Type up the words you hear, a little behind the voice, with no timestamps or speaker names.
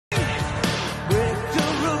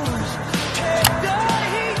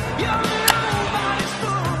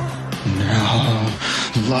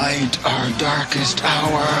light our darkest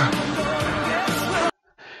hour.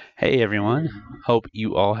 Hey everyone, hope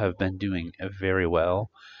you all have been doing very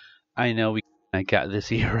well. I know I got this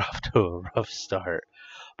year off to a rough start,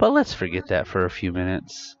 but let's forget that for a few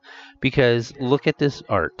minutes, because look at this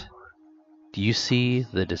art. Do you see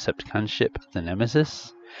the Decepticon ship, the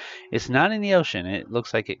Nemesis? It's not in the ocean. It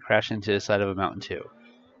looks like it crashed into the side of a mountain too.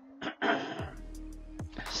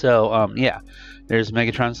 So, yeah, there's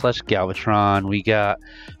Megatron / Galvatron. We got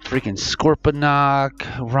freaking Scorponok,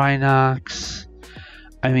 Rhinox.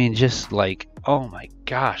 I mean, just like, oh my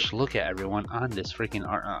gosh, look at everyone on this freaking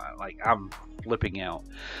art. Like, I'm flipping out.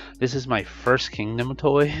 This is my first Kingdom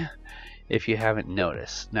toy, if you haven't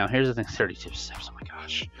noticed. Now, here's the thing, 32 steps, oh my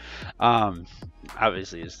gosh.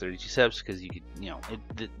 Obviously, it's 32 steps because you could,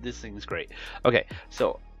 this thing is great. Okay,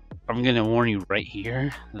 so I'm going to warn you right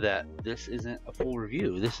here that this isn't a full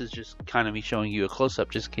review. This is just kind of me showing you a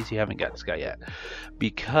close-up just in case you haven't got this guy yet.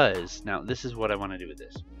 Because, now, this is what I want to do with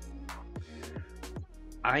this.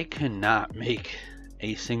 I cannot make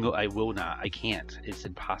a single, I will not, I can't, it's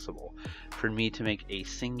impossible for me to make a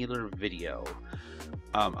singular video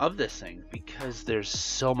of this thing, because there's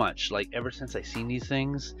so much, like ever since I seen these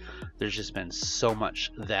things, there's just been so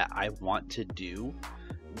much that I want to do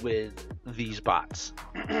with these bots.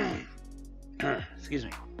 Excuse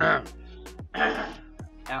me.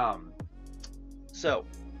 So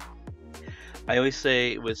I always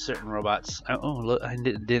say with certain robots, oh look, I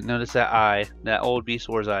didn't notice that eye, that old Beast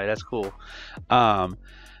Wars eye, that's cool.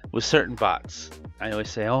 With certain bots, I always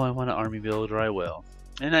say, oh, I want an army build, or I will,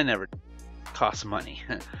 and I never cost money.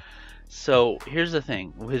 So here's the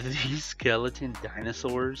thing, with these skeleton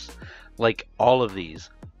dinosaurs, like all of these,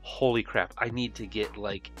 holy crap, I need to get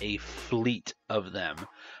like a fleet of them,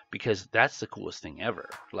 because that's the coolest thing ever.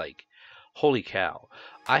 Like, holy cow,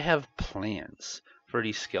 I have plans for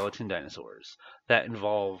these skeleton dinosaurs that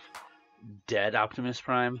involve dead Optimus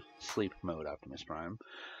Prime, sleep mode Optimus Prime,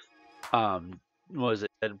 what was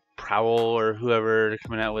it, Dead Prowl or whoever they're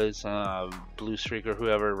coming out with, Blue Streak or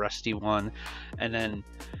whoever, Rusty one, and then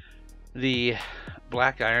the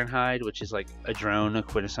Black Ironhide, which is like a drone, a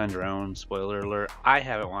Quintesson drone, spoiler alert. I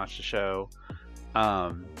haven't watched the show,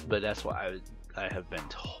 but that's what I have been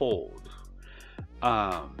told.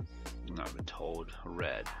 Not been told,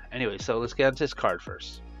 read. Anyway, so let's get into this card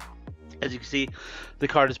first. As you can see, the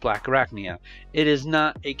card is Black Arachnia. It is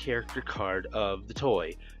not a character card of the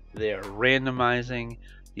toy. They are randomizing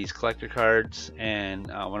these collector cards, and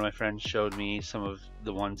one of my friends showed me some of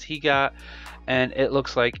the ones he got, and it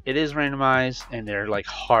looks like it is randomized, and they're like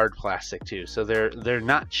hard plastic too, so they're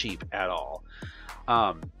not cheap at all.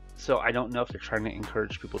 So I don't know if they're trying to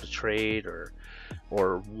encourage people to trade or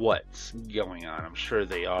what's going on. I'm sure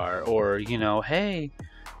they are. Or, hey,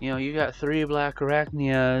 you got 3 Black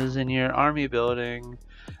Arachnias in your army building.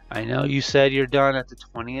 I know you said you're done at the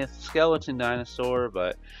 20th skeleton dinosaur,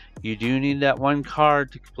 but you do need that one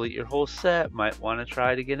card to complete your whole set. Might want to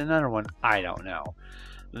try to get another one. I don't know.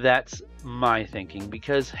 That's my thinking,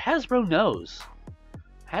 because Hasbro knows.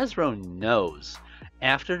 Hasbro knows.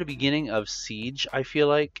 After the beginning of Siege, I feel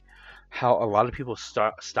like how a lot of people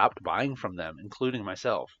stopped buying from them, including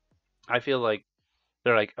myself. I feel like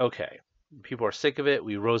they're like, okay, people are sick of it.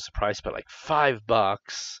 We rose the price by like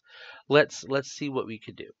 $5. Let's see what we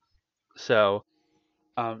could do. So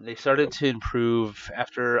they started to improve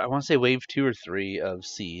after, I want to say, wave 2 or 3 of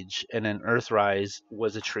Siege, and then Earthrise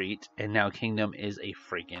was a treat, and now Kingdom is a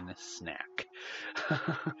freaking snack.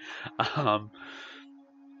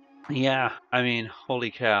 Yeah, I mean,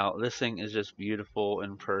 holy cow, this thing is just beautiful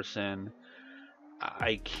in person.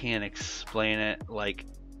 I can't explain it. Like,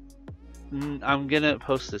 I'm gonna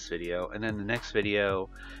post this video, and then the next video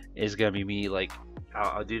is gonna be me, like,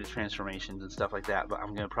 I'll do the transformations and stuff like that, but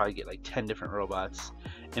I'm gonna probably get like 10 different robots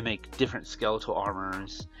and make different skeletal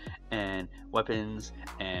armors and weapons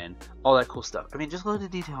and all that cool stuff. I mean, just look at the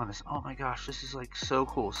detail on this. Oh my gosh, this is like so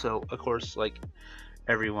cool. So of course, like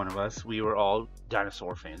every one of us, we were all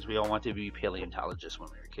dinosaur fans. We all wanted to be paleontologists when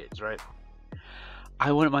we were kids, right?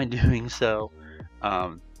 I wouldn't mind doing so.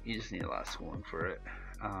 You just need a lot of schooling for it.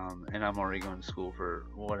 And I'm already going to school for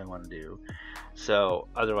what I want to do. So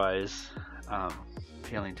otherwise,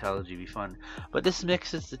 paleontology would be fun. But this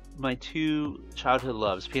mixes my 2 childhood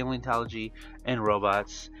loves, paleontology and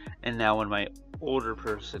robots. And now when my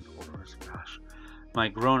my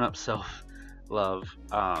grown-up self love,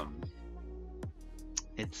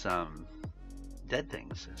 it's dead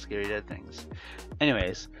things, scary dead things.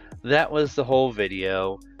 Anyways, that was the whole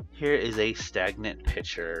video. Here is a stagnant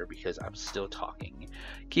picture because I'm still talking.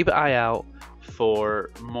 Keep an eye out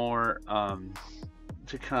for more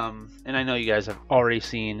to come, and I know you guys have already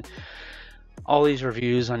seen all these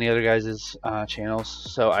reviews on the other guys' channels,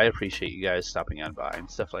 so I appreciate you guys stopping on by and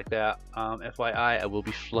stuff like that. FYI, I will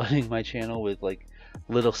be flooding my channel with like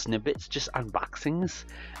little snippets, just unboxings,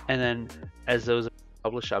 and then as those are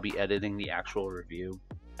published, I'll be editing the actual review.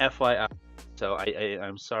 FYI, so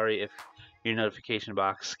I'm sorry if your notification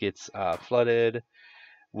box gets flooded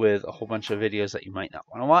with a whole bunch of videos that you might not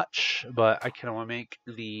want to watch, but I kind of want to make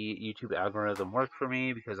the YouTube algorithm work for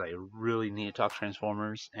me because I really need to talk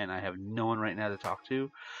Transformers, and I have no one right now to talk to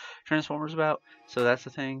Transformers about, so that's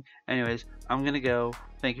the thing. Anyways, I'm gonna go.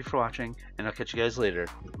 Thank you for watching, and I'll catch you guys later.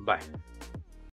 Bye.